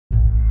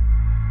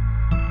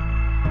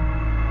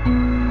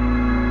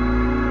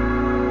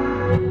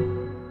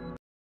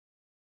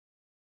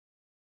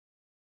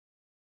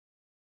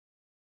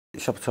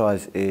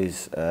Shoptize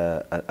is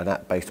an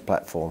app-based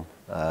platform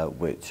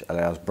which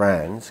allows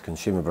brands,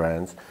 consumer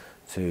brands,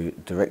 to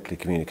directly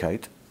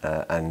communicate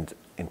and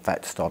in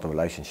fact start a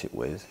relationship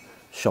with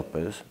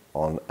shoppers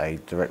on a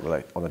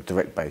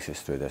direct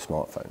basis through their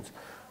smartphones.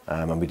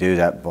 And we do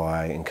that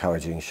by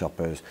encouraging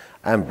shoppers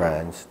and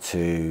brands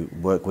to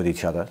work with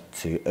each other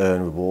to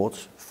earn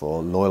rewards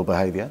for loyal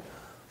behaviour,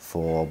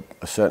 for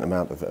a certain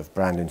amount of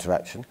brand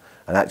interaction,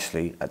 and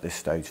actually at this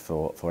stage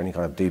for any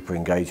kind of deeper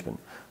engagement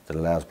that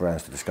allows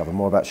brands to discover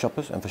more about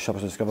shoppers and for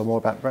shoppers to discover more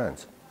about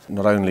brands.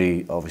 Not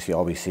only obviously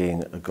are we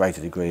seeing a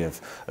greater degree of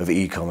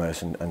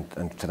e-commerce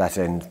and to that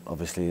end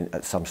obviously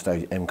at some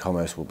stage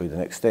m-commerce will be the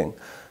next thing,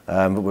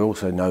 but we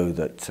also know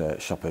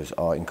that shoppers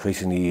are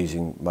increasingly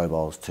using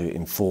mobiles to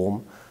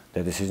inform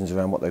their decisions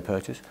around what they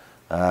purchase,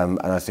 and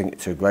I think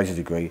to a greater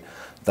degree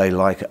they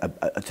like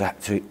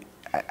to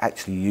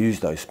actually use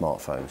those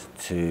smartphones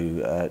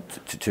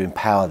to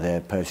empower their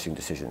purchasing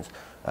decisions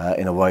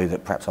in a way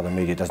that perhaps other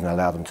media doesn't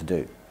allow them to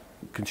do.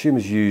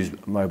 Consumers use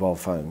mobile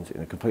phones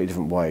in a completely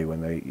different way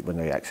when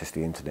they access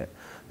the internet.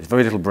 There's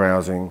very little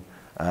browsing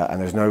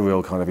and there's no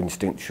real kind of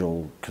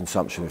instinctual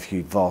consumption of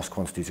huge vast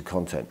quantities of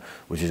content,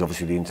 which is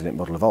obviously the internet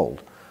model of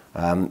old.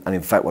 And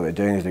in fact what they're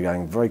doing is they're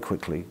going very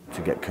quickly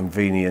to get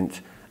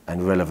convenient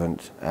and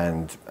relevant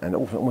and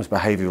almost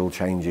behavioural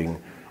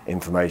changing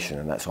information,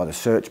 and that's either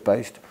search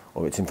based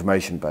or it's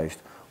information based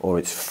or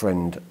it's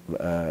friend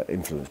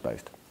influence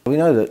based. We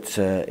know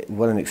that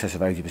well in excess of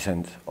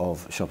 80%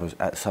 of shoppers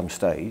at some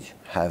stage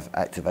have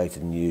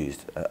activated and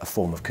used a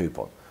form of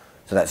coupon.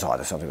 So that's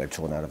either something they've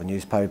torn out of a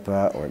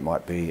newspaper or it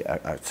might be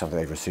something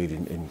they've received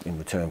in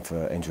return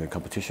for entering a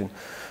competition.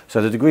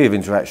 So the degree of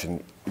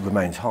interaction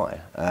remains high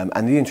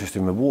and the interest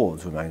in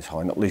rewards remains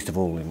high, not least of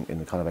all in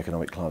the kind of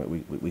economic climate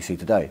we see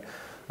today.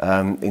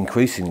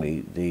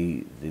 Increasingly,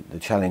 the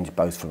challenge,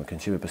 both from a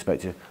consumer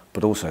perspective,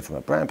 but also from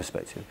a brand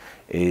perspective,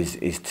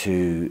 is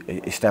to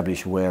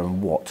establish where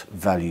and what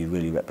value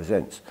really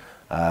represents.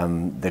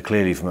 There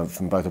clearly,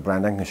 from both a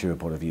brand and consumer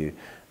point of view,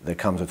 there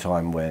comes a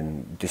time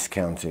when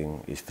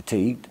discounting is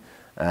fatigued,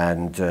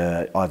 and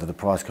either the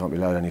price can't be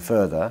lowered any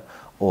further,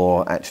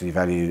 or actually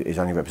value is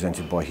only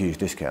represented by huge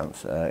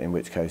discounts, in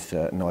which case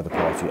neither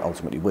party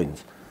ultimately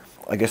wins.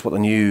 I guess what the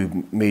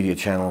new media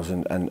channels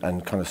and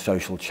kind of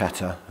social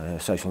chatter,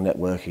 social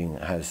networking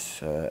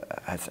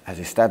has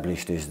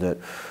established is that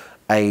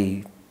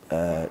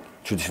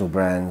traditional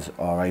brands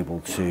are able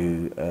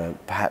to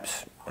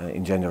perhaps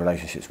engender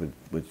relationships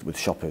with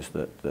shoppers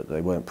that they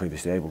weren't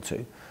previously able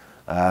to.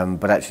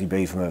 But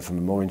actually from a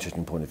more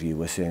interesting point of view,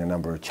 we're seeing a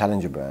number of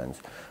challenger brands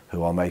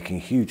who are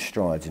making huge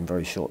strides in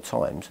very short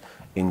times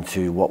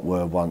into what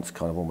were once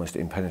kind of almost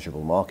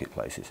impenetrable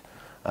marketplaces.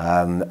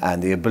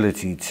 And the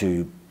ability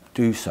to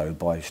do so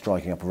by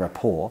striking up a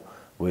rapport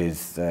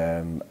with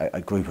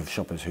a group of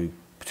shoppers who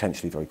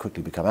potentially very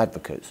quickly become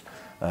advocates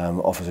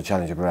offers a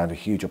challenger brand a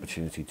huge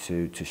opportunity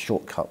to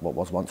shortcut what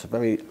was once a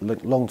very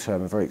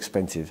long-term and very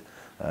expensive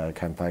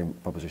campaign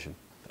proposition.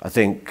 I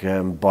think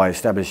by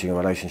establishing a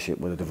relationship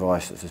with a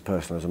device that's as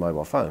personal as a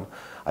mobile phone,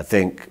 I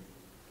think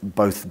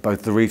both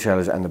the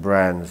retailers and the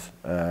brands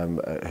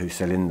who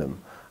sell in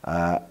them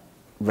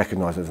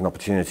recognise there's an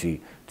opportunity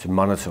to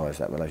monetize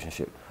that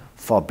relationship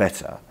far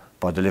better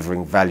by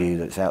delivering value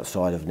that's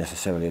outside of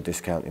necessarily a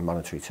discount in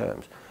monetary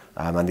terms.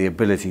 And the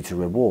ability to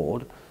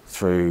reward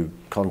through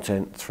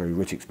content, through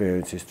rich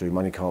experiences, through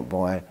money can't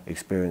buy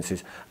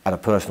experiences at a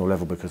personal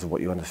level because of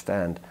what you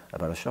understand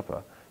about a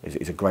shopper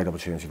is a great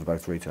opportunity for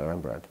both retailer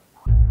and brand.